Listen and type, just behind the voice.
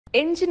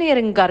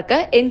എഞ്ചിനീയറിംഗുകാർക്ക്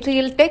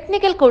എൻട്രിയിൽ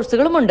technical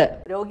കോഴ്സുകളുമുണ്ട്.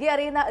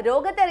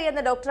 രോഗത്തെ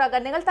അറിയുന്ന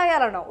ഡോക്ടറാകാൻ നിങ്ങൾ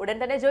തയ്യാറാണോ? ഉടൻ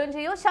തന്നെ ജോയിൻ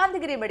ചെയ്യൂ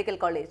ശാന്തിഗിരി മെഡിക്കൽ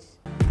കോളേജ്.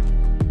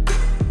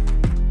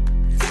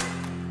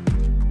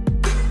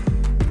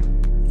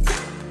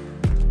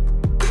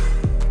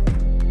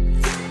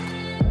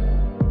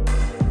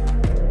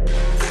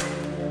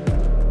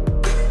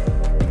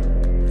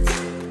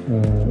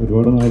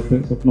 ഒരുപാട് നാളത്തെ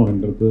സ്വപ്നമാണ്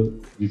എൻ്റെ അടുത്ത്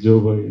ജിജോ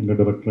ഭായ്, എൻ്റെ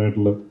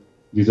ഡയറക്ടറായിട്ടുള്ള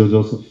ജിജോ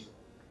ജോസഫ്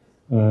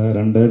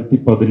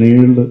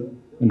 2017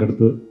 എൻ്റെ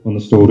അടുത്ത് വന്ന്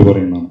സ്റ്റോറി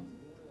പറയുന്നതാണ്.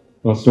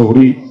 അപ്പോൾ ആ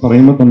സ്റ്റോറി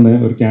പറയുമ്പോൾ തന്നെ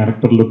ഒരു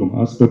ക്യാരക്ടർ ലുക്കും,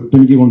 ആ സ്ക്രിപ്റ്റ്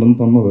എനിക്ക് കൊണ്ടുവന്ന്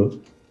തന്നത്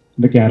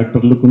എൻ്റെ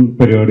ക്യാരക്ടർ ലുക്കും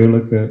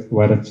പരിപാടികളൊക്കെ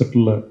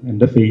വരച്ചിട്ടുള്ള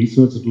എൻ്റെ ഫേസ്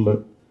വെച്ചിട്ടുള്ള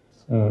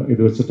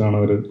ഇത് വെച്ചിട്ടാണ്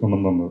അവർ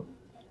കൊണ്ടുവന്ന് തന്നത്.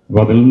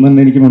 അപ്പോൾ അതിൽ നിന്ന്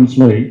തന്നെ എനിക്ക്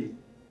മനസ്സിലായി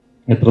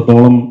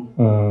എത്രത്തോളം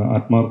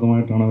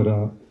ആത്മാർത്ഥമായിട്ടാണ് അവർ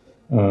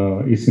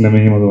ഈ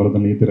സിനിമയും അതുപോലെ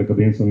തന്നെ ഈ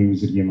തിരക്കഥയും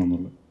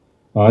സമീപിച്ചിരിക്കുന്നതെന്നുള്ളത്.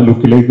 ആ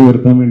ലുക്കിലേക്ക്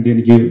വരുത്താൻ വേണ്ടി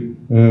എനിക്ക്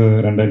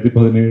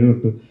 2017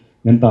 തൊട്ട്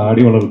ഞാൻ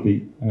താടി വളർത്തി,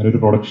 അങ്ങനെ ഒരു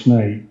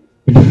പ്രൊഡക്ഷനായി.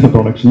 പിന്നെ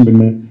പ്രൊഡക്ഷൻ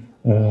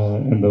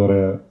എന്താ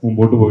പറയുക,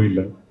 മുമ്പോട്ട് പോയില്ല.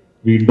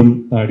 വീണ്ടും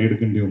താടി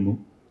എടുക്കേണ്ടി വന്നു.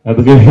 അത്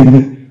കഴിഞ്ഞ്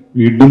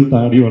വീണ്ടും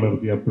താടി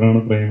വളർത്തി. അപ്പോഴാണ്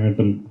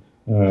പ്രേമേട്ടൻ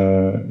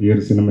ഈ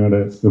ഒരു സിനിമയുടെ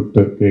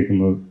സ്ക്രിപ്റ്റ്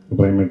കേൾക്കുന്നത്.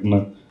 പ്രേമേട്ടന്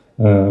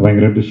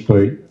ഭയങ്കരമായിട്ട്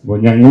ഇഷ്ടമായി. അപ്പോൾ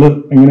ഞങ്ങൾ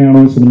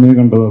എങ്ങനെയാണോ സിനിമയെ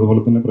കണ്ടത്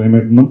അതുപോലെ തന്നെ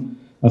പ്രേമേട്ടനും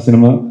ആ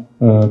സിനിമ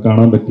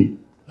കാണാൻ പറ്റി.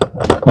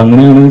 അപ്പം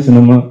അങ്ങനെയാണ് ഈ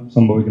സിനിമ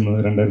സംഭവിക്കുന്നത്.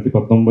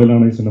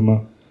 2019 ഈ സിനിമ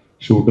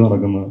ഷൂട്ട്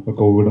നടക്കുന്നത്. അപ്പോൾ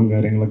കോവിഡും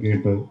കാര്യങ്ങളൊക്കെ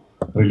ആയിട്ട്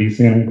റിലീസ്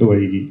ചെയ്യാനായിട്ട്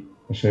വൈകി.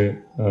 പക്ഷേ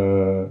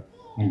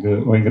എനിക്ക്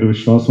ഭയങ്കര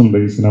വിശ്വാസമുണ്ട്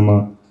ഈ സിനിമ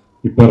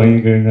ഇപ്പം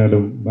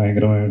ഇറങ്ങിക്കഴിഞ്ഞാലും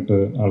ഭയങ്കരമായിട്ട്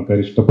ആൾക്കാർ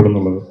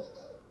ഇഷ്ടപ്പെടുന്നുള്ളത്.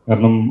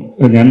 കാരണം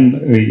ഞാൻ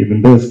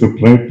ഇതിൻ്റെ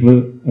സ്ക്രിപ്റ്റ് റൈറ്റർ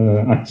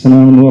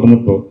അച്ഛനാണെന്ന്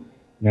പറഞ്ഞപ്പോൾ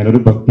ഞാനൊരു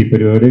ഭക്തി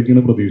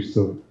പരിപാടിയൊക്കെയാണ്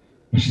പ്രതീക്ഷിച്ചത്.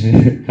 പക്ഷേ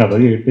കഥ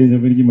കേട്ട്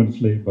കഴിഞ്ഞപ്പോൾ എനിക്ക്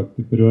മനസ്സിലായി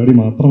ഭക്തി പരിപാടി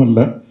മാത്രമല്ല,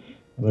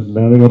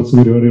 അതല്ലാതെ കുറച്ച്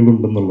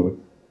പരിപാടികളുണ്ടെന്നുള്ളത്.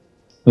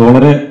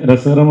 വളരെ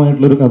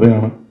രസകരമായിട്ടുള്ളൊരു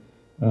കഥയാണ്.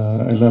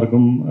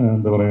 എല്ലാവർക്കും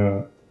എന്താ പറയുക,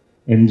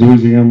 എൻജോയ്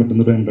ചെയ്യാൻ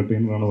പറ്റുന്നൊരു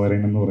എൻ്റർടൈനറാണ്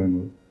വരയൻ എന്ന്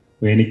പറയുന്നത്.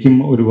 അപ്പോൾ എനിക്കും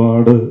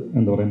ഒരുപാട്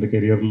എന്താ പറയുക, എൻ്റെ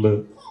കരിയറിൽ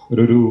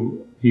ഒരു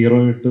ഹീറോ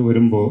ആയിട്ട്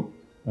വരുമ്പോൾ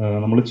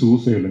നമ്മൾ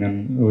ചൂസ് ചെയ്യില്ല. ഞാൻ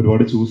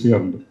ഒരുപാട് ചൂസ്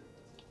ചെയ്യാറുണ്ട്.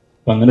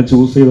 അപ്പം അങ്ങനെ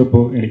ചൂസ്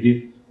ചെയ്തപ്പോൾ എനിക്ക്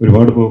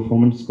ഒരുപാട്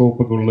പെർഫോമൻസ്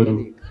സ്കോപ്പൊക്കെ ഉള്ളൊരു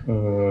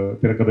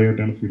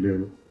തിരക്കഥയായിട്ടാണ് ഫീൽ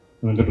ചെയ്തത്.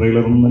 അതിൻ്റെ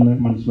ട്രെയിലറിൽ നിന്ന് തന്നെ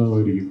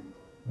മനസ്സിലാവുമായിരിക്കും.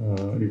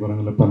 ഈ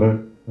പറഞ്ഞ പല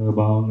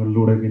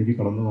ഭാവങ്ങളിലൂടെയൊക്കെ എനിക്ക്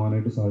കടന്നു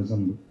പോകാനായിട്ട്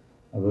സാധിച്ചിട്ടുണ്ട്.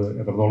 അത്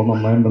എത്രത്തോളം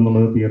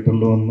നന്നായിട്ടുണ്ടെന്നുള്ളത്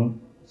തിയേറ്ററിൽ വന്ന്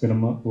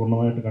സിനിമ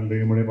പൂർണ്ണമായിട്ട് കണ്ടു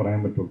കഴിയുമ്പോഴേ പറയാൻ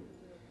പറ്റുള്ളൂ.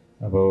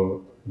 അപ്പോൾ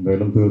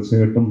എന്തായാലും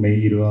തീർച്ചയായിട്ടും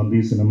മെയ് 20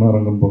 സിനിമ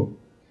ഇറങ്ങുമ്പോൾ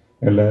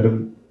എല്ലാവരും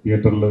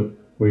തിയേറ്ററിൽ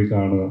പോയി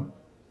കാണുക,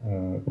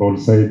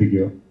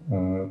 പ്രോത്സാഹിപ്പിക്കുക.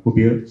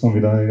 പുതിയ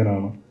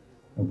സംവിധായകനാണ്.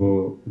 അപ്പോൾ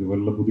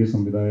ഇതുപോലുള്ള പുതിയ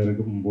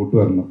സംവിധായകർക്ക് മുമ്പോട്ട്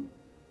വരണം.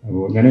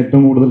 അപ്പോൾ ഞാൻ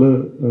ഏറ്റവും കൂടുതൽ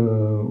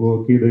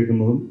വർക്ക്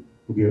ചെയ്തേക്കുന്നതും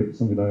പുതിയ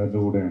സംവിധായകരുടെ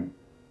കൂടെയാണ്.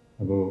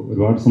 അപ്പോൾ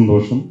ഒരുപാട്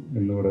സന്തോഷം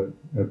ഇന്നിവിടെ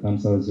എത്താൻ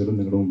സാധിച്ചാലും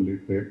നിങ്ങളുടെ മുമ്പിൽ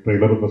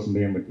ട്രെയിലർ പ്രസൻറ്റ്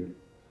ചെയ്യാൻ പറ്റിയത്.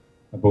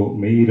 അപ്പോൾ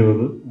മെയ്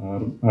 20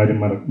 ആരും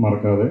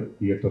മറക്കാതെ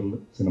തിയേറ്ററിൽ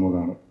സിനിമ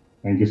കാണും.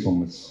 Thank you so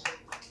much.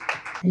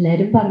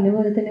 എല്ലാവരും പറഞ്ഞ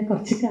പോലെ തന്നെ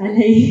കുറച്ച്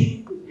കാലമായി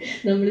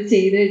നമ്മൾ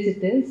ചെയ്തു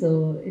വെച്ചിട്ട്. So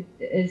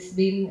it's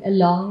been A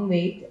long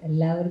wait.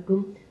 എല്ലാവർക്കും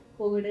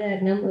കോവിഡ്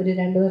കാരണം ഒരു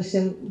 2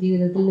 വർഷം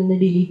ജീവിതത്തിൽ നിന്ന്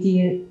ഡിലീറ്റ്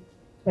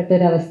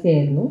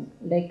ചെയ്യപ്പെട്ടൊരവസ്ഥയായിരുന്നു.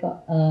 ലൈക്ക്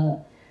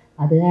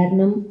അത്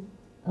കാരണം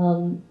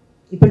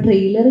ഇപ്പോൾ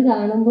ട്രെയിലർ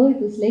കാണുമ്പോൾ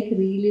ഇറ്റ് വാസ് ലൈക്ക്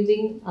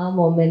റീലിവിങ് ആ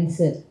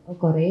മൊമെൻറ്റ്സ്.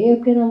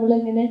 കുറേയൊക്കെ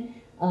നമ്മളിങ്ങനെ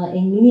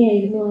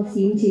എങ്ങനെയായിരുന്നു ആ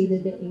സീൻ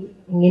ചെയ്തത്,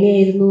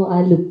 എങ്ങനെയായിരുന്നു ആ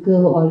ലുക്ക്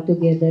ഓൾ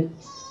ടുഗെദർ.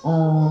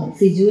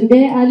 സിജുവിൻ്റെ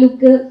ആ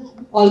ലുക്ക്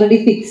ഓൾറെഡി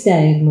ഫിക്സ്ഡ്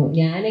ആയിരുന്നു.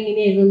 ഞാൻ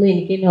എങ്ങനെയായിരുന്നു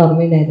എനിക്ക് തന്നെ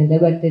ഓർമ്മയുണ്ടായിരുന്നില്ല.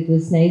 But it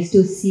was nice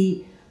to see.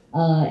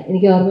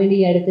 എനിക്ക് ഓർമ്മയുണ്ട്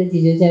ഈ അടുത്ത്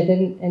ജിജു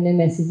ചേട്ടൻ എന്നെ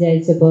മെസ്സേജ്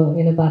അയച്ചപ്പോൾ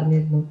ഇങ്ങനെ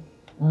പറഞ്ഞിരുന്നു,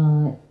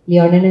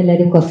 ലിയോണനെ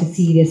എല്ലാവരും കുറച്ച്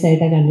സീരിയസ്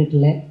ആയിട്ടാണ്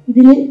കണ്ടിട്ടുള്ളത്,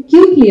 ഇതിൽ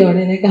ക്യൂട്ട്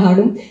ലിയോണനെ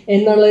കാണും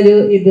എന്നുള്ളൊരു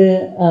ഇത്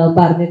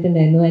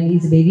പറഞ്ഞിട്ടുണ്ടായിരുന്നു. And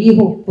is very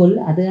hopeful.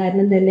 അത്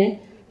കാരണം തന്നെ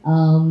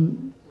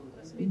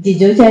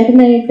ജിജോ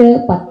ചേട്ടനായിട്ട്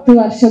 10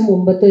 വർഷം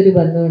മുമ്പത്തെ ഒരു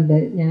ബന്ധമുണ്ട്.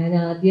 ഞാൻ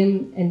ആദ്യം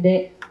എൻ്റെ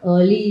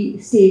ഏർലി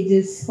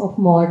സ്റ്റേജസ്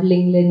ഓഫ്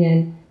മോഡലിങ്ങിൽ ഞാൻ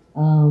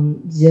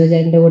ജിജോ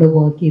ചേട്ടൻ്റെ കൂടെ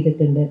വർക്ക്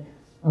ചെയ്തിട്ടുണ്ട്.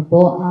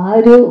 അപ്പോൾ ആ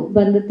ഒരു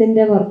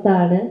ബന്ധത്തിൻ്റെ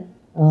പുറത്താണ്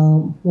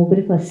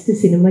മൂപ്പര് ഫസ്റ്റ്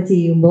സിനിമ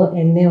ചെയ്യുമ്പോൾ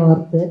എന്നെ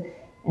ഓർത്ത്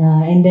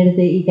എൻ്റെ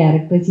അടുത്ത് ഈ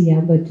ക്യാരക്ടർ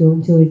ചെയ്യാൻ പറ്റുമോ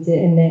എന്ന് ചോദിച്ച്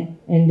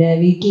എൻ്റെ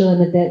വീട്ടിൽ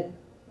വന്നിട്ട്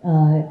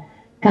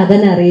കഥ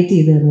നറേറ്റ്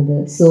ചെയ്ത് തന്നത്.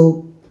 സോ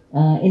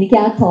എനിക്ക്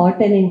ആ തോട്ട്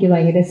തന്നെ എനിക്ക്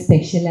ഭയങ്കര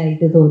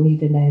സ്പെഷ്യലായിട്ട്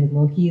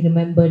തോന്നിയിട്ടുണ്ടായിരുന്നു. ഹീ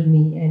റിമെമ്പേർഡ്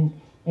മീ ആൻഡ്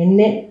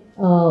എന്നെ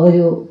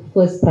ഒരു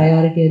ഫസ്റ്റ്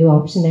പ്രയോറിറ്റി, ഒരു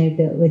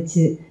ഓപ്ഷനായിട്ട്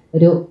വെച്ച്,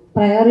 ഒരു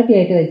പ്രയോറിറ്റി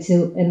ആയിട്ട് വെച്ചു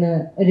എന്ന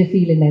ഒരു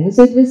ഫീൽ ഉണ്ടായിരുന്നു.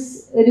 സോ ഇറ്റ് വാസ്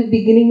ഒരു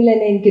ബിഗിനിങ്ങിൽ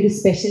തന്നെ എനിക്കൊരു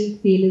സ്പെഷ്യൽ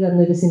ഫീൽ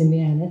തന്നൊരു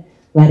സിനിമയാണ്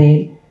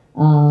വരയൻ.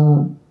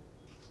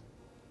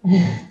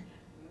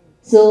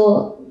 So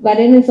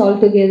Varayan is all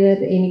together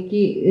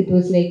എനിക്ക് it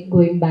was like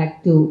going back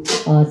to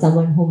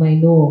someone ഹൂം I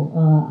know.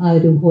 ആ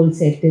ഒരു ഹോൾ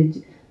സെറ്റ്,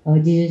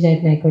 ജിജു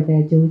ചേട്ടനായിക്കോട്ടെ,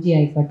 ജോജി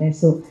ആയിക്കോട്ടെ.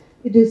 സോ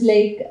ഇറ്റ് വാസ്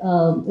ലൈക്ക്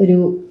ഒരു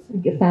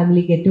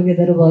ഫാമിലി ഗെറ്റ്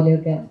ടുഗെദർ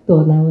പോലെയൊക്കെ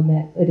തോന്നാവുന്ന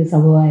ഒരു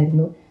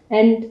സംഭവമായിരുന്നു.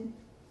 ആൻഡ്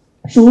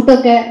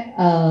ഷൂട്ടൊക്കെ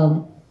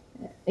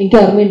എനിക്ക്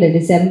ഓർമ്മയുണ്ട്,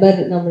 ഡിസംബർ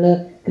നമ്മൾ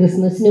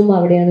ക്രിസ്മസിനും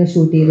അവിടെയാണ്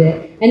ഷൂട്ട് ചെയ്തത്.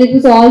 And it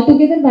was all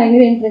together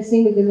ഭയങ്കര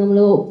ഇൻട്രസ്റ്റിംഗ്. ബിക്കോസ് നമ്മൾ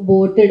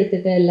ബോട്ട്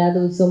എടുത്തിട്ട് എല്ലാ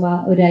ദിവസവും ആ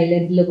ഒരു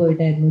ഐലൻഡിൽ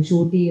പോയിട്ടായിരുന്നു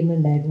ഷൂട്ട്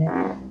ചെയ്യുന്നുണ്ടായിരുന്നത്.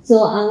 സോ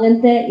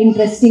അങ്ങനത്തെ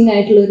ഇൻട്രസ്റ്റിംഗ്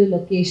ആയിട്ടുള്ള ഒരു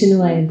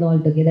ലൊക്കേഷനുമായിരുന്നു ഓൾ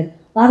ടുഗെദർ.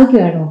 അതൊക്കെ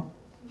വേണോ?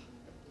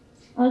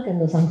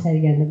 ആൾക്കെന്തോ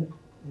സംസാരിക്കേണ്ടത്?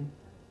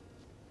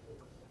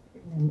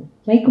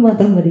 മൈക്ക്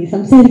മാത്രം മതി,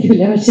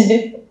 സംസാരിക്കില്ല. പക്ഷേ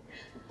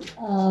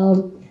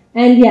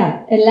ആൻഡ് യാ,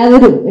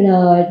 എല്ലാവരും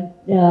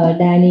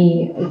ഡാനി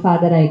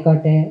ഫാദർ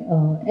ആയിക്കോട്ടെ,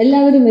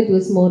 എല്ലാവരും it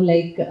was more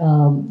like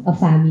A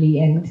family.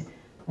 And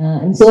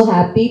I M so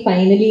happy.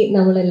 Finally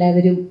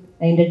നമ്മളെല്ലാവരും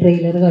അതിൻ്റെ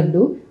ട്രെയിലർ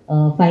കണ്ടു.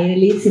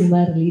 ഫൈനലി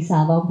സിനിമ റിലീസ്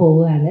ആവാൻ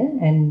പോവുകയാണ്.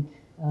 And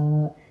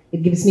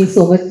it gives me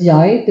so much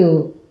Joy to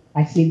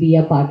actually B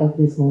A part of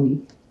this movie.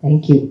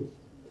 Thank you.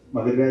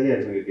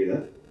 മധുരരാജയായിരുന്നു കിട്ടിയത്.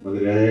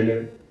 മധുരരാജയിൽ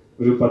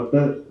ഒരു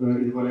 10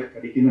 ഇതുപോലെ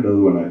കടിക്കുന്ന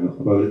dog വേണമായിരുന്നു.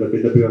 അപ്പോൾ അവർ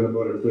തപ്പി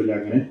വന്നപ്പോൾ ഒരിടത്തുമില്ല.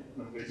 അങ്ങനെ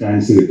നമുക്കൊരു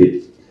ചാൻസ് കിട്ടി.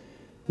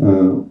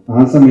 ആ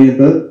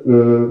സമയത്ത്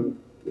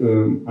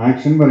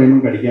ആക്ഷൻ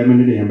പറയുമ്പോൾ കടിക്കാൻ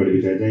വേണ്ടിയിട്ട് ഞാൻ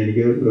പഠിപ്പിച്ചു. വെച്ചാൽ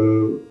എനിക്ക്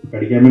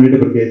കടിക്കാൻ വേണ്ടിയിട്ട്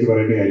പ്രത്യേകിച്ച്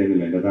പറയേണ്ട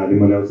കാര്യമൊന്നുമില്ല. എൻ്റെ അത് ആദ്യം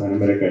മുതൽ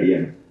അവസാനം വരെ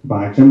കടിയാണ്. അപ്പോൾ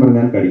ആക്ഷൻ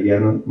പറഞ്ഞാൽ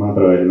കടിക്കാമെന്ന്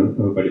മാത്രമായിരുന്നു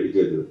പഠിപ്പിച്ചു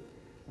വെച്ചത്.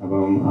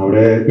 അപ്പം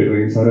അവിടെ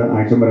പിറ്ററിൻ സാറ്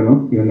ആക്ഷൻ പറയുമ്പോൾ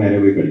ഇവൻ നേരെ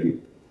പോയി കടിക്കും.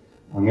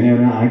 അങ്ങനെ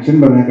അവന് ആക്ഷൻ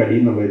പറഞ്ഞാൽ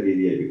കടിയെന്നുള്ള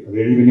രീതിയായിരിക്കും. അത്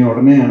കഴിഞ്ഞ് പിന്നെ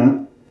ഉടനെയാണ്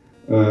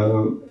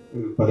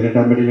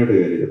 18-ാം പടിയിലോട്ട്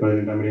കയറിയത്.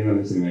 18-ാം പടി എന്ന്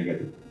പറഞ്ഞ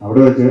സിനിമയ്ക്കകത്ത് അവിടെ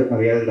വെച്ച്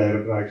അറിയാതെ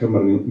ഡയറക്ടർ ആക്ഷൻ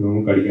പറഞ്ഞു,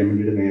 ഇവൻ കടിക്കാൻ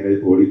വേണ്ടിയിട്ട് നേരെ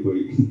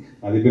ഓടിപ്പോയി.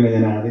 അതിൽ പിന്നെ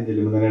ഞാൻ ആദ്യം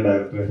ചെല്ലുമ്പോൾ തന്നെ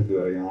ഡയറക്ടറെ അടുത്ത്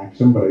പറയും,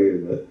 ആക്ഷൻ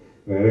പറയരുത്,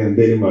 വേറെ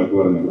എന്തെങ്കിലും വാക്ക്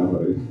പറഞ്ഞെല്ലാം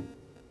പറയും.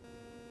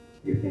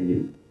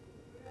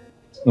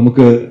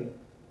 നമുക്ക്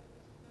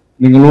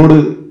നിങ്ങളോട്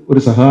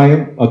ഒരു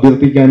സഹായം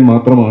അഭ്യർത്ഥിക്കാൻ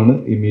മാത്രമാണ്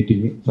ഈ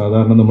മീറ്റിംഗ്.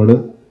 സാധാരണ നമ്മൾ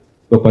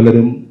ഇപ്പോൾ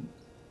പലരും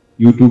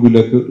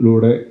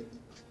യൂട്യൂബിലൂടെ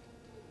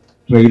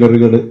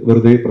ട്രെയിലറുകൾ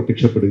വെറുതെ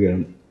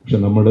പ്രത്യക്ഷപ്പെടുകയാണ്. പക്ഷെ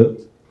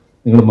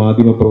നിങ്ങൾ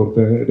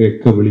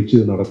മാധ്യമപ്രവർത്തകരെയൊക്കെ വിളിച്ച്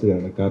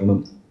നടത്തുകയാണ്. കാരണം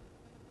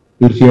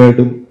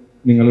തീർച്ചയായിട്ടും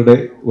നിങ്ങളുടെ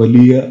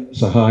വലിയ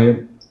സഹായം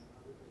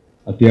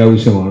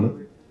അത്യാവശ്യമാണ്.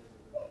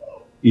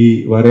 ഈ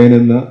വരയൻ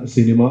എന്ന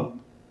സിനിമ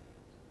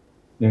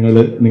ഞങ്ങൾ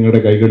നിങ്ങളുടെ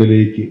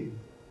കൈകളിലേക്ക്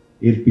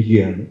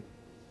ഏൽപ്പിക്കുകയാണ്.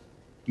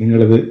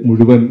 നിങ്ങളത്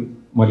മുഴുവൻ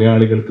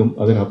മലയാളികൾക്കും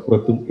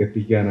അതിനപ്പുറത്തും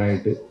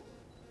എത്തിക്കാനായിട്ട്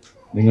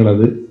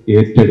നിങ്ങളത്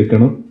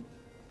ഏറ്റെടുക്കണം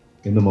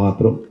എന്ന്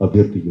മാത്രം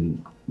അഭ്യർത്ഥിക്കുന്നു.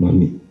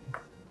 നന്ദി.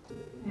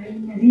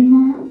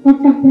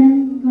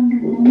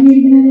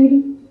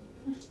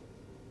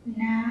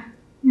 പിന്നെ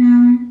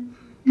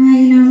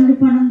അതിനോട്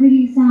പടം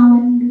റിലീസ്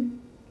ആവാറുണ്ട്.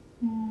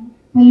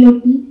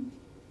 പല്ലൊട്ടി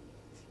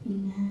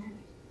പിന്നെ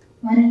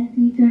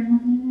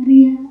വരത്തിക്കണമെന്ന്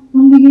അറിയാം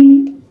കമ്പനിയിൽ.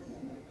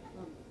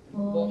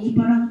 അപ്പോൾ ഈ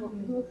പടം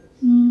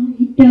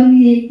ഹിറ്റാന്ന്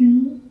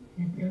വിചാരിക്കുന്നു.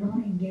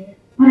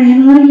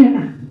 പറയാനറിയില്ല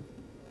കേട്ടോ.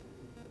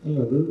 അല്ല,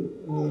 അത്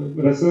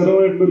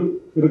രസകരമായിട്ടുള്ളൊരു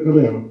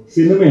തിരക്കഥയാണ്,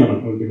 സിനിമയാണ്.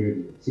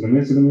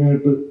 അൾട്ടിമേറ്റ്ലി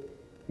സിനിമയായിട്ട്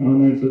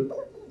കാണാനായിട്ട്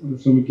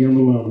ശ്രമിക്കുക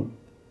എന്നുള്ളതാണ്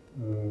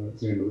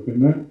ചെയ്യേണ്ടത്.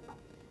 പിന്നെ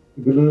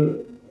ഇതിൽ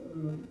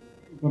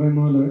പറയുന്ന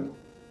പോലെ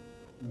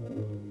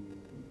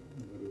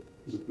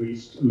ഒരു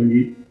പ്രീസ്റ്റ്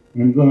അല്ലെങ്കിൽ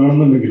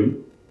അങ്ങനത്തതാണെന്നുണ്ടെങ്കിലും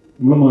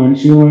നമ്മളെ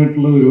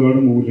മാനുഷികമായിട്ടുള്ള ഒരുപാട്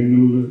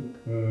മൂല്യങ്ങളിൽ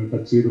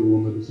ടച്ച് ചെയ്ത്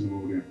പോകുന്നൊരു സിനിമ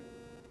കൂടിയാണ്.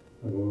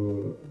 അപ്പോൾ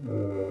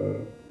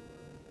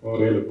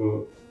അറിയാലോ, ഇപ്പോൾ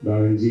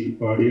ദാവഞ്ചി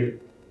പാടിയ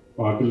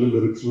പാട്ടിലെ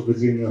ലിറിക്സ്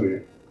ശ്രദ്ധിച്ച് കഴിഞ്ഞാൽ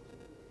അറിയാം.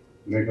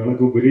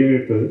 ഇതിനേക്കാളൊക്കെ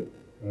ഉപരിയായിട്ട്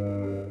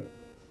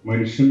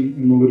മനുഷ്യൻ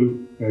എന്നുള്ളൊരു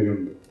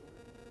കാര്യമുണ്ട്,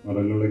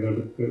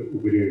 മതങ്ങളെക്കാളൊക്കെ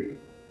ഉപരിയായിട്ട്.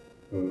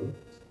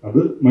 അത്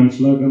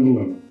മനസ്സിലാക്കുക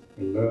എന്നുള്ളതാണ്.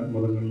 എല്ലാ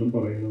മതങ്ങളിലും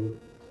പറയുന്നത്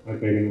ആ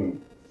കാര്യങ്ങളാണ്.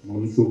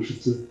 നമ്മളൊന്ന്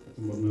സൂക്ഷിച്ച്,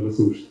 അച്ഛൻ പറഞ്ഞ പോലെ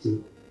സൂക്ഷിച്ച്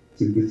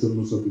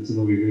ചിന്തിച്ചൊന്ന് ശ്രദ്ധിച്ച്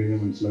നോക്കി കഴിഞ്ഞാൽ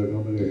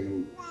മനസ്സിലാക്കാവുന്ന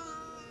കാര്യങ്ങളുണ്ട്.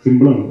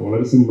 സിമ്പിളാണ്,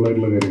 വളരെ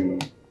സിമ്പിളായിട്ടുള്ള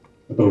കാര്യങ്ങളാണ്.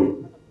 അത്രേ ഉള്ളൂ.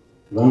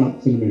 അതാണ്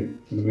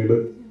സിനിമയിൽ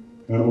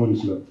കാണുമ്പോൾ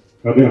മനസ്സിലാവും.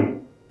 കഥയാണ്,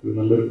 ഒരു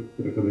നല്ലൊരു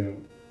തിരക്കഥയാണ്,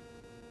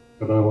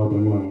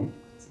 കഥാപാത്രങ്ങളാണ്.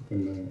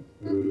 പിന്നെ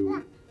ഒരു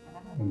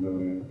എന്താ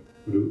പറയുക,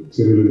 ഒരു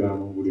ചെറിയൊരു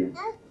ഗ്രാമം കൂടിയാണ്.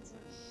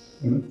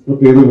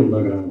 പ്രത്യേകതകളുണ്ട്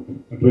ആ ഗ്രാമത്തിന്.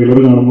 ട്രെയിലർ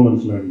കാണുമ്പോൾ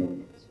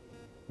മനസ്സിലായിട്ടുണ്ടാവില്ല.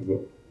 അപ്പോൾ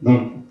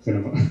ഇതാണ്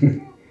സിനിമ.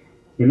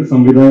 പിന്നെ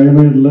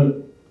സംവിധായകനായിട്ടുള്ള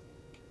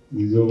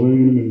ജിജോബ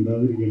ഇങ്ങനെ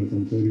മിണ്ടാതിരിക്കുകയാണ്,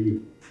 സംസാരിക്കും.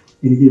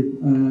 എനിക്ക്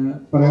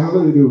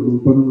പറയാനുള്ള ഇതേ ഉള്ളൂ.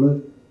 ഇപ്പോൾ നമ്മൾ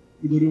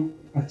ഇതൊരു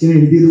അച്ഛൻ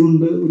എഴുതിയത്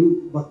കൊണ്ട് ഒരു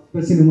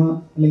ഭക്ത സിനിമ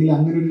അല്ലെങ്കിൽ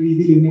അങ്ങനെ ഒരു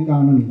രീതിയിൽ ഇതിനെ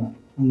കാണുന്നില്ല.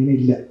 അങ്ങനെ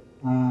ഇല്ല.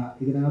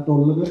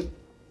 ഇതിനകത്തുള്ളത്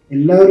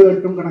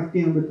എല്ലാവരുമായിട്ടും കണക്ട്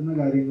ചെയ്യാൻ പറ്റുന്ന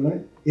കാര്യങ്ങളെ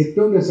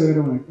ഏറ്റവും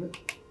രസകരമായിട്ട്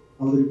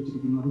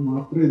അവതരിപ്പിച്ചിരിക്കുന്നു. അത്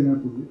മാത്രമേ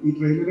ഇതിനകത്തുള്ളൂ. ഈ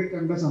ട്രെയിലറെ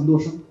കണ്ട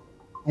സന്തോഷം,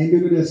 അതിൻ്റെ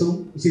ഒരു രസവും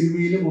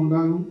സിനിമയിലും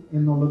ഉണ്ടാകും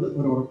എന്നുള്ളത്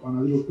ഒരു ഉറപ്പാണ്.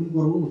 അതിലൊട്ടും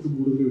കുറവും ഒട്ടും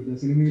കൂടുതലും ഇല്ല.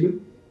 സിനിമയിലും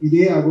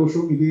ഇതേ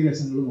ആഘോഷവും ഇതേ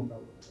രസങ്ങളും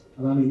ഉണ്ടാകും.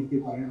 അതാണ് എനിക്ക്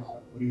പറയാനുള്ള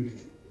ഒരേ ഒരു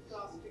കാര്യം.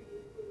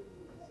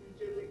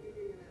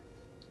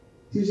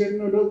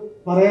 ശിവചേട്ടനോട്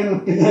പറയാൻ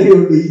ഒറ്റ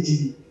കാര്യമുള്ളൂ, ഈ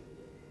ചിരി.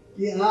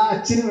 ആ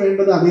അച്ഛന്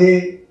വേണ്ടത് അതേ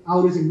ആ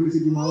ഒരു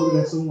സിംപ്ലിസിറ്റിയും ആ ഒരു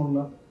രസവുമുള്ള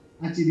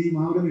ആ ചിരിയും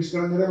ആ ഒരു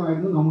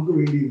നിഷ്കളങ്കതമായിരുന്നു നമുക്ക്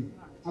വേണ്ടിയിരുന്നത്.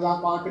 അത് ആ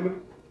പാട്ടിലും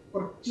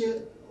കുറച്ച്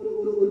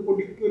ഒരു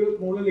പൊടിക്കൊരു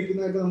മുകളിൽ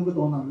നിൽക്കുന്നതായിട്ട് നമുക്ക്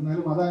തോന്നാം.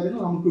 എന്നാലും അതായിരുന്നു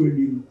നമുക്ക്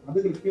വേണ്ടിയിരുന്നത്. അത്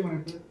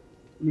കൃത്യമായിട്ട്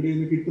പുള്ളിയുടെ കയ്യിൽ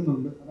നിന്ന്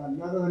കിട്ടുന്നുണ്ട്.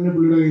 അതല്ലാതെ തന്നെ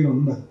പുള്ളിയുടെ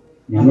കയ്യിലുണ്ട്.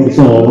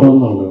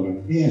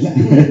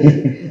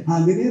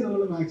 അതിനെ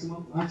നമ്മൾ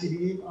മാക്സിമം ആ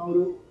ചിരിയും ആ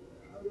ഒരു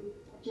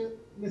കുറച്ച്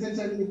ഇന്നസെൻസ്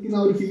ആയിട്ട് നിൽക്കുന്ന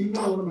ആ ഒരു ഫീലിനെ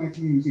നമ്മൾ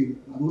മാക്സിമം യൂസ് ചെയ്തു.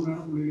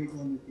 അതുകൊണ്ടാണ് പുള്ളിയിലേക്ക്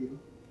വന്നെത്തിയത്.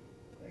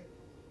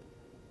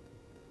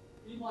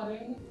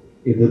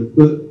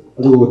 എതിർപ്പ്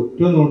അത് ഒറ്റ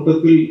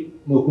നോട്ടത്തിൽ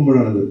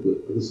നോക്കുമ്പോഴാണ് വെറുപ്പ്.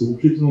 അത്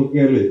സൂക്ഷിച്ച്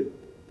നോക്കിയാൽ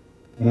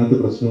അതിനകത്ത്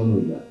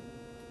പ്രശ്നമൊന്നുമില്ല.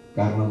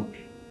 കാരണം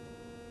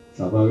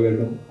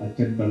സ്വാഭാവികമായിട്ടും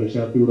അച്ഛൻ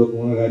കള്ളുഷാപ്പിലൂടെ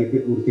പോകുന്ന കാര്യത്തെ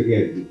കുറിച്ചൊക്കെ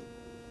ആയിരിക്കും.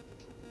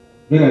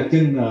 എന്നാൽ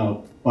അച്ഛൻ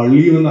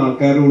പള്ളിയിൽ വന്ന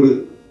ആൾക്കാരോട്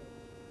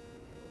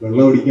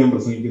വെള്ളം അടിക്കാൻ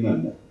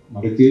പ്രസംഗിക്കുന്നതല്ല,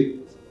 മറിച്ച്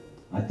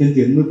അച്ഛൻ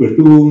ചെന്ന്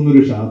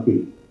പെട്ടുപോകുന്നൊരു ഷാപ്പിൽ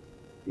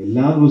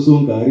എല്ലാ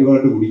ദിവസവും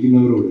കാര്യമായിട്ട്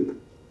കുടിക്കുന്നവരോട്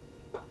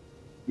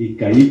ഈ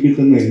കൈ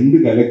കിട്ടുന്ന എന്ത്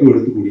കലക്കും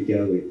എടുത്ത്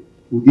കുടിക്കാതെ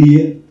പുതിയ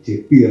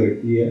ചെത്തി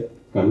ഇറക്കിയ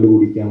കള്ള്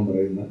കുടിക്കാൻ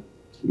പറയുന്ന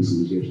ഒരു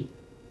സുവിശേഷം.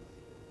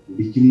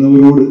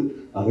 കുടിക്കുന്നവരോട്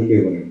അതല്ലേ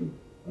പറയുന്നത്,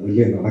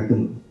 അതല്ലേ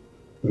നടക്കുന്നത്.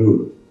 അത്രേ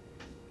ഉള്ളൂ.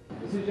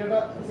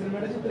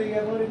 സിനിമയുടെ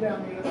ചിത്രീകരണം ഒരു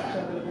ഗ്രാമീണ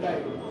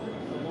പശ്ചാത്തലത്തിലായിരുന്നു.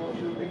 അപ്പോൾ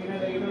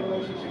ഷൂട്ടിങ്ങിനിടയിലുള്ള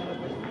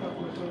വിശേഷങ്ങളൊക്കെ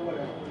കുറിച്ച്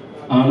പറയാം.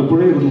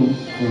 ആലപ്പുഴയായിരുന്നു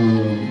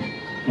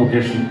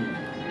ലൊക്കേഷൻ.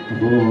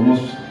 അപ്പോൾ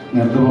ഓൾമോസ്റ്റ്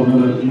നേരത്തെ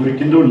പറഞ്ഞത്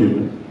മുരിക്കൻ്റെ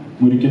പള്ളിയുണ്ട്.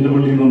 മുരിക്കൻ്റെ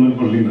പള്ളി എന്ന് പറഞ്ഞൊരു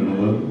പള്ളിയുണ്ടായിരുന്നു.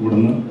 അത്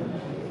ഇവിടുന്ന്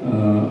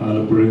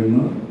ആലപ്പുഴയിൽ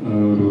നിന്ന്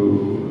ഒരു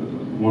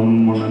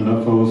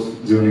 1.5 hours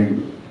ജേർണി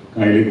ഉണ്ട്.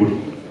 കായലിക്കൂടി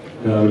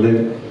രാവിലെ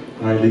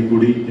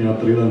കായലിക്കൂടി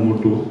യാത്ര ചെയ്ത്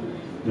അങ്ങോട്ട് പോകും,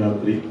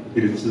 രാത്രി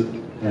തിരിച്ച്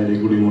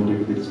കായലിക്കൂടി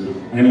ഇങ്ങോട്ടേക്ക് തിരിച്ചു വരും.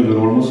 അങ്ങനെ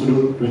ഓൾമോസ്റ്റ്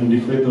ഒരു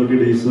 25-30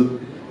 days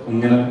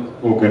അങ്ങനെ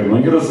പോക്കായിരുന്നു.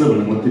 ഭയങ്കര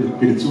രസമായിരുന്നു ഞങ്ങൾ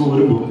തിരിച്ചു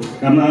പോരുമ്പോൾ.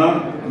 കാരണം ആ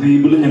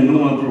ദ്വീപിൽ ഞങ്ങൾ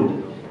മാത്രമേ ഉള്ളൂ,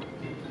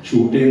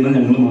 ഷൂട്ട് ചെയ്യുന്ന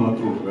ഞങ്ങൾ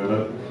മാത്രമേ ഉള്ളൂ, വേറെ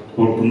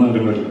പുറത്തുനിന്ന്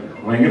ആരും വരില്ല.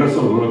 ഭയങ്കര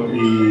രസമാണ്.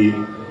 ഈ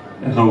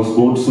ഹൗസ്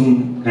ബോട്ട്സും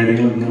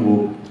കാര്യങ്ങളൊക്കെ ഇങ്ങനെ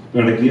പോകും.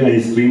 ഇടയ്ക്ക്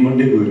ഐസ്ക്രീം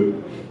വണ്ടിയൊക്കെ വരും,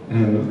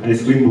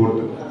 ഐസ്ക്രീം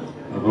ബോട്ട്.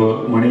 അപ്പോൾ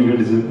മണിയൊക്കെ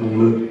അടിച്ച്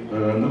നമ്മൾ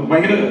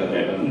ഭയങ്കര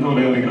എന്താ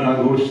പറയുക, ഭയങ്കര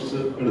ആഘോഷിച്ച്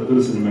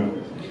എടുത്തൊരു സിനിമയാണ്.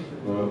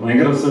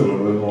 ഭയങ്കര രസമാണ്.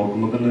 അത്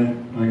ഓർക്കുമ്പോൾ തന്നെ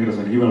ഭയങ്കര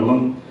രസം. എനിക്ക് വെള്ളം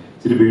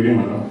ഇച്ചിരി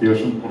പേടിയാണ്.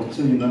 അത്യാവശ്യം കുറച്ച്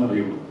നീന്താൻ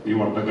അറിയുള്ളൂ. ഈ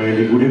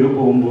വട്ടക്കായലിൽ കൂടിയൊക്കെ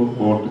പോകുമ്പോൾ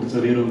ബോട്ടിൽ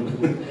ചെറിയൊരു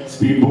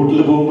സ്പീഡ്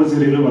ബോട്ടിൽ പോകുമ്പോൾ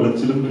ചെറിയൊരു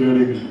വലച്ചിലും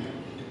പരിപാടിയൊക്കെ.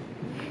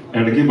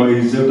 ഇടയ്ക്ക്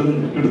ബൈചേട്ടൻ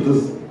എടുത്ത്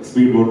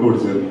സ്പീഡ് ബോട്ട്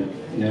ഓടിച്ചായിരുന്നു.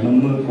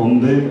 ഞാനൊന്ന്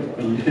കൊന്തേ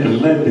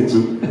എല്ലാം എത്തിച്ചു.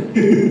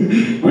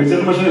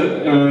 ബൈചേട്ടൻ പക്ഷെ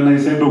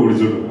നൈസായിട്ട്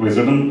ഓടിച്ചോളൂ.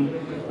 ബൈചേട്ടൻ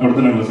അവിടെ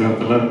തന്നെയാണ്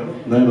ചേർത്തല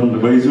ഇതായതുകൊണ്ട്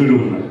ബൈജു വഴി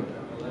പറഞ്ഞത്.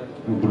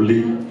 പുള്ളി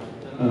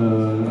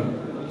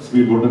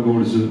സ്പീഡ് ബോട്ടൊക്കെ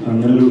ഓടിച്ച്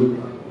അങ്ങനെ ഒരു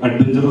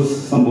അഡ്വഞ്ചറസ്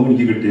സംഭവം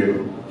എനിക്ക്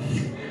കിട്ടിയായിരുന്നു.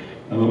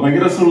 അപ്പോൾ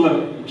ഭയങ്കര രസമുള്ള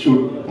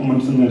ഷൂട്ട്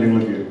മൊമെന്റ്സും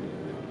കാര്യങ്ങളൊക്കെ.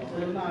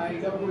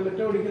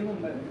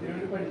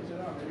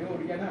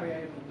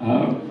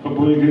 ഇപ്പൊ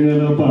പോയി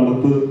കഴിഞ്ഞാൽ ആ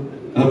പാടത്ത്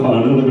ആ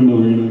പാട്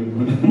കിടക്കുന്നുണ്ടാവും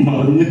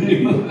മറിഞ്ഞ്.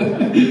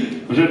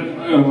 പക്ഷെ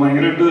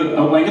ഭയങ്കരമായിട്ട്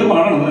ഭയങ്കര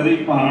പാടാണ്. അതായത് ഈ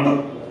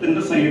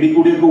പാടത്തിന്റെ സൈഡിൽ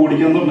കൂടിയൊക്കെ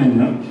ഓടിക്കാന്ന് പറഞ്ഞു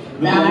കഴിഞ്ഞാൽ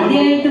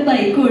ആദ്യമായിട്ട്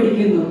ബൈക്ക്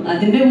ഓടിക്കുന്നു,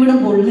 അതിന്റെ കൂടെ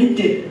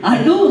ബുള്ളറ്റ്,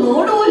 അതോ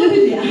റോഡ് പോലും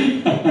ഇല്ല,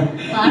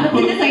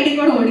 പാടത്തിന്റെ സൈഡിൽ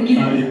കൂടെ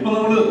ഓടിക്കുന്നു. ഇപ്പൊ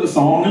നമ്മള്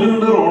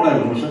സോങ്ങിലുണ്ട്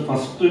റോഡായിരുന്നു, പക്ഷെ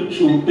ഫസ്റ്റ്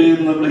ഷൂട്ട്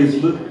ചെയ്യുന്ന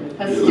പ്ലേസിൽ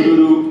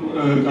ഒരു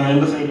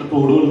കായലിന്റെ സൈഡിൽ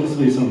തോട് പോലത്തെ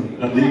സ്പേസ് ആണ്.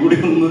 അതിൽ കൂടി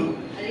ഒന്ന്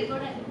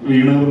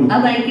വീണായിരുന്നു. ആ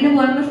ബൈക്കിന്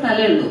പോകാനുള്ള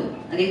സ്ഥലമേ ഉള്ളൂ,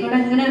 അതിൽ കൂടെ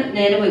അങ്ങനെ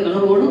നേരെ പോയിക്കോളൂ.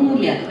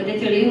 റോഡൊന്നുമില്ല, മറ്റേ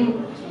ചെളിയും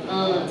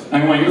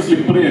ഭയങ്കര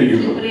സ്ലിപ്പറി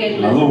ആയിരിക്കും.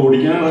 അത്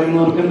ഓടിക്കാൻ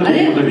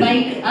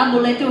ബൈക്ക് ആ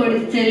ബുള്ളറ്റ്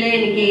ഓടിച്ചാലേ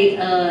എനിക്ക്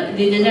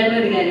ജിജുചേട്ടൻ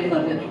ഒരു കാര്യം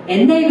പറഞ്ഞു,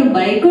 എന്തായാലും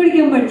ബൈക്ക്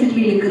ഓടിക്കാൻ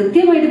പഠിച്ചിട്ടില്ലെങ്കിൽ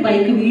കൃത്യമായിട്ട്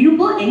ബൈക്ക്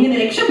വീഴുമ്പോ എങ്ങനെ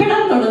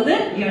രക്ഷപ്പെടാൻ എന്നുള്ളത്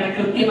ഇവിടെ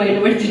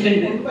കൃത്യമായിട്ട്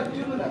പഠിച്ചിട്ടുണ്ട്.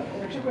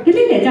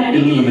 ഇതില്ലേ ചാടി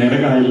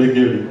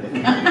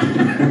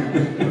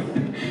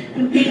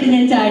കൃത്യമായിട്ട്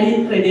ഞാൻ ചാടി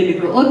റെഡി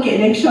എടുക്കും. ഓക്കെ,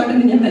 നെക്സ്റ്റ്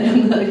ഷോട്ടിന് ഞാൻ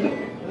വരാമെന്ന് പറയും.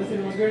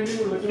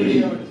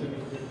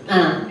 ആ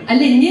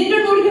അല്ല, ഇനി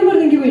എന്നോട് ഓടിക്കാൻ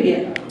പറഞ്ഞ എനിക്ക് പേടിയാ.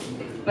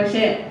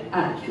 പക്ഷെ ആ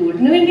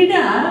ഷൂട്ടിന് വേണ്ടിട്ട്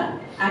ആ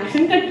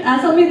ആക്ഷൻ കട്ട് ആ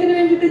സമയത്തിന്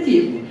വേണ്ടിട്ട്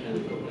ചെയ്യും.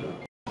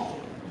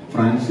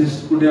 ഫ്രാൻസിസ്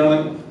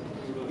കുടിയാളൻ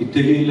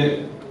ഇറ്റലിയിലെ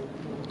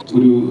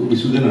ഒരു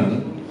വിശുദ്ധനാണ്.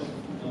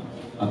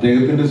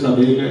 അദ്ദേഹത്തിന്റെ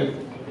സഭയിലെ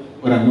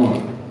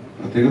ഒരംഗമാണ്.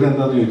 പ്രത്യേകത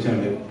എന്താണെന്ന്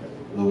ചോദിച്ചാൽ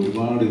അത്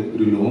ഒരുപാട്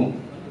ഒരു ലോങ്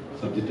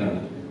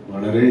സബ്ജക്റ്റാണ്.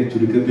 വളരെ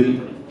ചുരുക്കത്തിൽ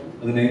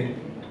അതിനെ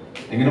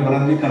എങ്ങനെ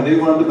പറഞ്ഞാൽ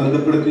കഥയുമായിട്ട്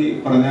ബന്ധപ്പെടുത്തി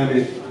പറഞ്ഞാൽ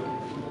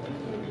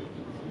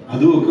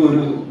അതുമൊക്കെ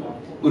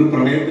ഒരു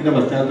പ്രണയത്തിന്റെ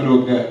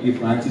പശ്ചാത്തലമൊക്കെ ഈ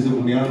ഫ്രാൻസിസ്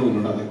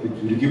പുണ്യാളനുണ്ട്. അതൊക്കെ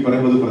ചുരുക്കി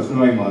പറയുമ്പോൾ അത്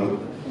പ്രശ്നമായി മാറും.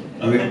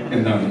 അത്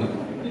എന്താണെന്ന്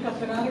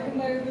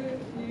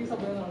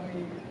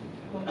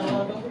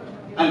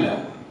അല്ല,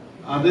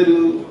 അതൊരു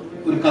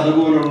കഥ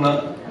പോലുള്ള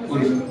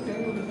ഒരു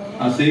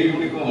സെയിം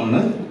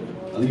യൂണിഫോമാണ്.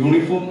 അത്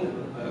യൂണിഫോം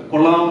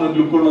കൊള്ളാവുന്ന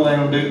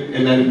ലുക്കുള്ളതായതുകൊണ്ട്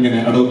എല്ലാവരും ഇങ്ങനെ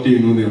അഡോപ്റ്റ്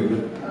ചെയ്യുന്നതേ ഉണ്ട്.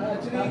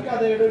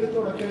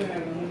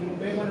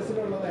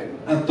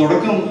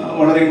 തുടക്കം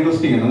വളരെ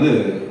ഇൻട്രസ്റ്റിംഗ് ആണ്. അത്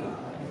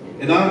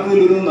യഥാർത്ഥത്തിൽ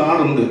ഒരു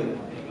നാടുണ്ട്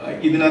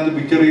ഇതിനകത്ത്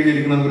പിക്ചർ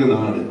ചെയ്തിരിക്കുന്ന ഒരു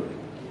നാട്.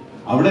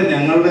 അവിടെ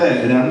ഞങ്ങളുടെ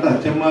 2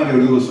 അച്ഛന്മാരെ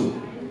ഒരു ദിവസം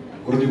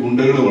കുറച്ച്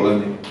ഗുണ്ടകൾ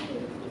വളഞ്ഞ്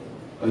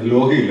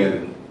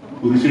ലോഹയില്ലായിരുന്നു,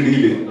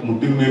 കുരിശടിയിൽ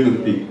മുട്ടിന്മേൽ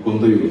നിർത്തി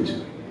കൊന്ത ചോദിച്ചു.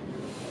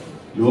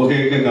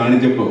 ലോഹയൊക്കെ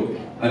കാണിച്ചപ്പോ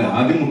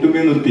ആദ്യം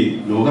മുട്ടിന്മേൽ നിർത്തി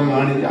ലോഹ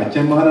കാണിച്ച്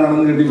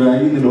അച്ഛന്മാരാണെന്ന് കരുതി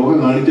ബാഗിൽ നിന്ന് ലോഹ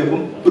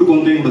കാണിച്ചപ്പം ഒരു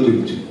കൊന്തയും കൂടെ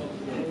ചോദിച്ചു.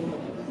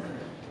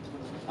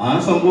 ആ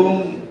സംഭവം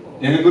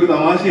ഞങ്ങൾക്കൊരു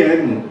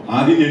തമാശയായിരുന്നു.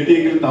 ആദ്യം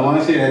ഞെട്ടിയെങ്കിലും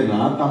തമാശയായിരുന്നു.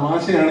 ആ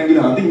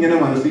തമാശയാണെങ്കിലും അതിങ്ങനെ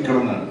മനസ്സിൽ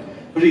കിടന്നാണ്.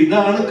 പക്ഷെ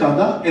ഇതാണ്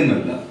കഥ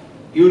എന്നല്ല,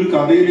 ഈ ഒരു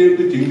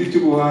കഥയിലേക്ക് ചിന്തിച്ചു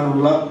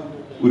പോകാനുള്ള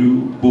ഒരു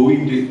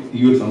പോയിന്റ്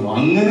ഈ ഒരു സംഭവം.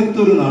 അങ്ങനത്തെ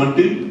ഒരു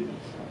നാട്ടിൽ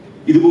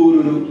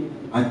ഇതുപോലൊരു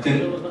അച്ഛൻ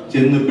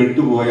ചെന്ന്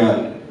പെട്ടുപോയാൽ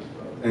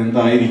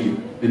എന്തായിരിക്കും?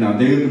 പിന്നെ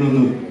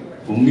അദ്ദേഹത്തിനൊന്ന്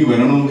പൊങ്ങി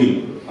വരണമെങ്കിൽ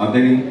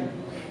അദ്ദേഹം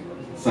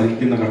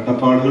സഹിക്കുന്ന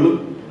കഷ്ടപ്പാടുകളും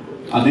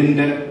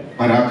അതിൻ്റെ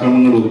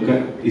പരാക്രമങ്ങളും ഒക്കെ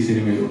ഈ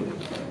സിനിമയിലുണ്ട്.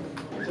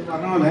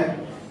 പറഞ്ഞ പോലെ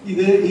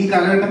ഇത് ഈ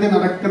കാലഘട്ടത്തിൽ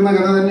നടക്കുന്ന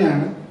കഥ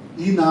തന്നെയാണ്.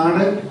 ഈ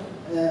നാട്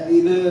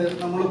ഇത്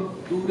നമ്മൾ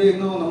ദൂരെ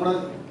നിന്നോ നമ്മുടെ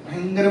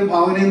ഭയങ്കര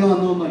ഭാവനയെന്നോ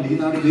വന്നതൊന്നുമല്ല. ഈ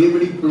നാട്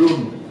ഇതേപടി ഇപ്പോഴും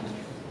ഉണ്ട്.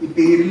 ഈ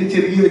പേരിൽ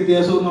ചെറിയ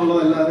വ്യത്യാസം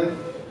എന്നുള്ളതല്ലാതെ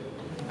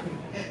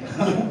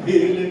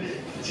പേരില്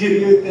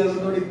ചെറിയ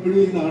വ്യത്യാസത്തോടെ ഇപ്പോഴും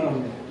ഈ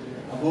നാടുണ്ട്.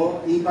 അപ്പോൾ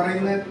ഈ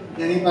പറയുന്ന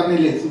ഞാൻ ഈ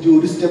പറഞ്ഞില്ലേ സിജു,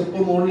 ഒരു സ്റ്റെപ്പ്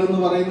മുകളിൽ എന്ന്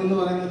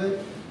പറയുന്നത്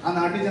ആ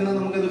നാട്ടിൽ ചെന്നാൽ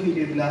നമുക്കത് ഫീൽ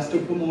ചെയ്തില്ല. ആ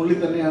സ്റ്റെപ്പ് മുകളിൽ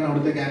തന്നെയാണ്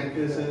അവിടുത്തെ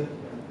ക്യാരക്ടേഴ്സ്,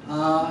 ആ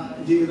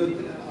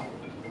ജീവിതത്തിൽ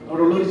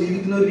അവിടെ ഉള്ളവർ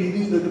ജീവിക്കുന്ന ഒരു രീതി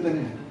ഇതൊക്കെ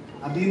തന്നെയാണ്.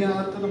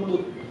 അതിനകത്ത് നമ്മൾ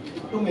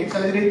ഒട്ടും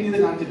എക്സാജറേറ്റ് ചെയ്ത്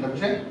കാണിച്ചിട്ടില്ല.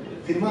 പക്ഷെ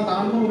സിനിമ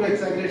കാണുമ്പോൾ ഒരു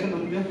എക്സാജറേഷൻ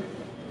നമുക്ക്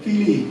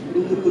ഫീൽ ചെയ്യും.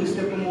 ഒരു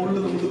സ്റ്റെപ്പ് മുകളിൽ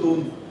നമുക്ക്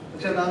തോന്നും.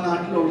 പക്ഷെ അത് ആ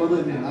നാട്ടിലുള്ളത്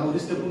തന്നെയാണ്. ആ ഒരു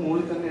സ്റ്റെപ്പ്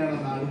മുകളിൽ തന്നെയാണ്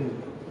ആ നാട്.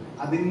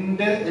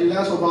 അതിന്റെ എല്ലാ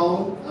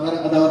സ്വഭാവവും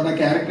അത് അവരുടെ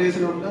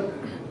ക്യാരക്ടേഴ്സിലുണ്ട്.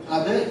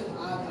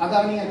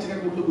 അതാണ് ഈ അച്ഛനെ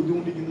കൂടുതൽ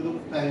ബുദ്ധിമുട്ടിക്കുന്നതും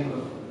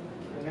കാര്യങ്ങളും.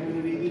 അങ്ങനെ ഒരു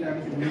രീതിയിലാണ്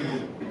സിനിമ.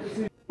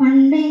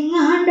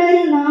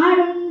 പണ്ടെങ്ങാണ്ടൊരു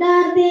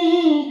നാടുണ്ടാർന്നേ,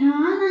 ആ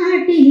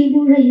നാട്ടിൽ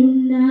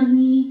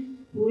പുഴയുണ്ടാർന്നേ,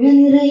 പുഴ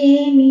നിറയെ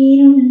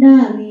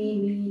മീനുണ്ടാർന്നേ,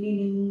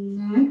 മീനിന്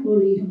മുങ്ങാൻ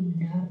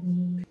കുളിരുണ്ടാർന്നേ.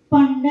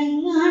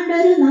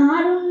 പണ്ടെങ്ങാണ്ടൊരു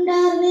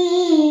നാടുണ്ടാർന്നേ,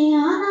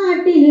 ആ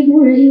നാട്ടിൽ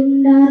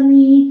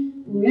പുഴയുണ്ടാർന്നേ,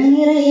 പുഴ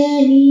നിറയെ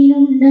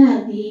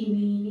മീനുണ്ടാർന്നേ,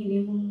 മീനിന്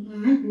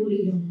മുങ്ങാൻ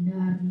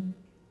കുളിരുണ്ടാർന്നേ.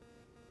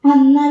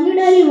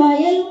 അന്നവിടൊരു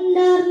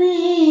വയലുണ്ടാർന്നേ,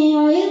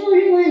 വയൽ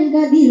മുഴുവൻ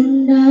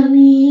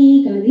കതിരുണ്ടാർന്നേ,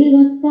 കതിർ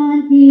കൊത്താൻ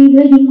കിളി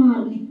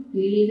പെരുമാർന്നേ,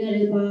 കിളികൾ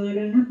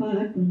പാടണ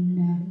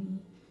പാട്ടുണ്ടാർന്നേ.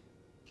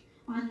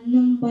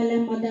 അന്നും പല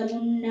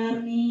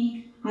മതമുണ്ടാർന്നേ,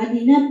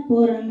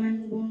 അതിനപ്പുറം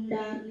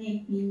അൻപുണ്ടാർന്നേ,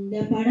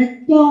 നിന്റെ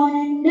പടച്ചോൻ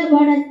എന്റെ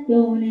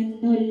പടച്ചോൻ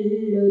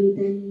എന്നൊല്ലൊരു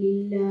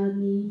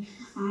തല്ലില്ലാർന്നേ.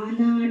 ആ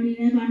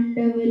നാടിനെ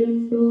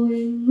കണ്ടവരുണ്ടോ,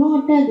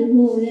 എങ്ങോട്ടത്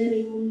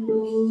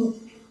പോയറിവുണ്ടോ?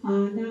 ആ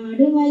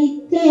നാട്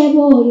മരിച്ചേ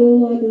പോയോ,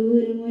 അത്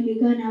ഒരു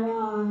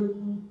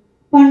കനവാർന്നു.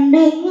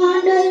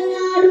 പണ്ടെങ്ങാണ്ടൊരു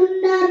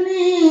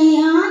നാടുണ്ടാർന്നേ,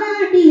 ആ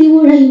നാട്ടിൽ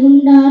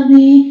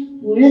പുഴയുണ്ടാർന്നേ,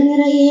 പുഴ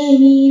നിറയെ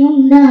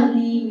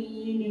മീനുണ്ടാർന്നേ,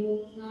 മീനിന്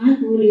മുങ്ങാൻ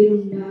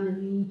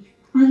കുളിരുണ്ടാർന്നേ.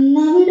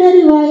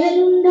 അന്നവിടൊരു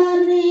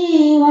വയലുണ്ടാർന്നേ,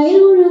 വയൽ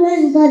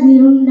മുഴുവൻ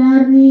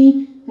കതിരുണ്ടാർന്നേ,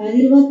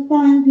 കതിർ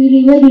കൊത്താൻ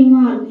കിളി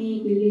പെരുമാർന്നേ,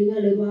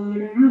 കിളികൾ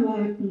പാടണ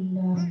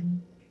പാട്ടുണ്ടാർന്നേ.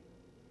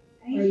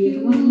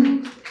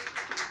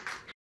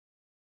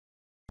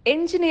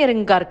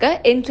 എഞ്ചിനീയറിംഗുകാർക്ക്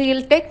എൻട്രിയിൽ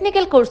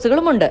ടെക്നിക്കൽ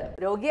കോഴ്സുകളുമുണ്ട്.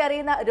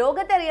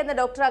 രോഗത്തെ അറിയുന്ന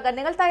ഡോക്ടറാകാൻ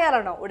നിങ്ങൾ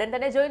തയ്യാറാണോ? ഉടൻ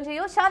തന്നെ ജോയിൻ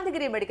ചെയ്യൂ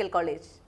ശാന്തിഗിരി മെഡിക്കൽ കോളേജ്.